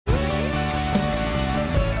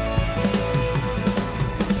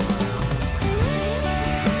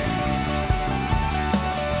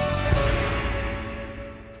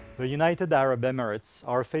United Arab Emirates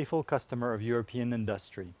are a faithful customer of European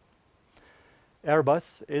industry.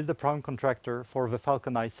 Airbus is the prime contractor for the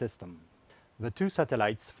FalconEye system. The two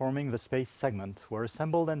satellites forming the space segment were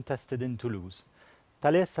assembled and tested in Toulouse.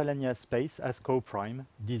 Thales Alenia Space as co-prime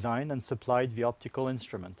designed and supplied the optical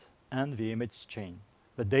instrument and the image chain.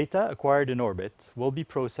 The data acquired in orbit will be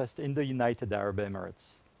processed in the United Arab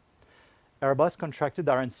Emirates. Airbus contracted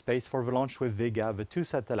Arianespace for the launch with Vega, the two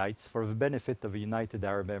satellites, for the benefit of the United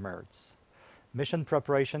Arab Emirates. Mission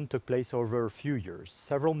preparation took place over a few years.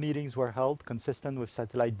 Several meetings were held consistent with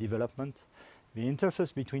satellite development. The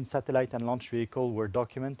interface between satellite and launch vehicle were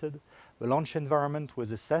documented. The launch environment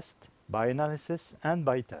was assessed by analysis and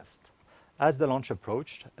by test. As the launch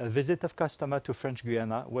approached, a visit of customer to French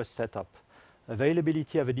Guiana was set up.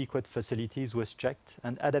 Availability of adequate facilities was checked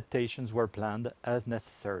and adaptations were planned as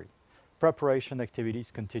necessary. Preparation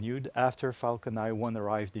activities continued after FalconEye1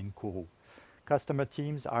 arrived in Kourou. Customer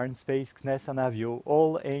teams, Arianespace, CNES and Avio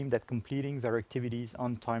all aimed at completing their activities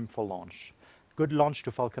on time for launch. Good launch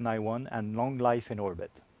to FalconEye1 and long life in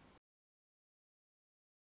orbit.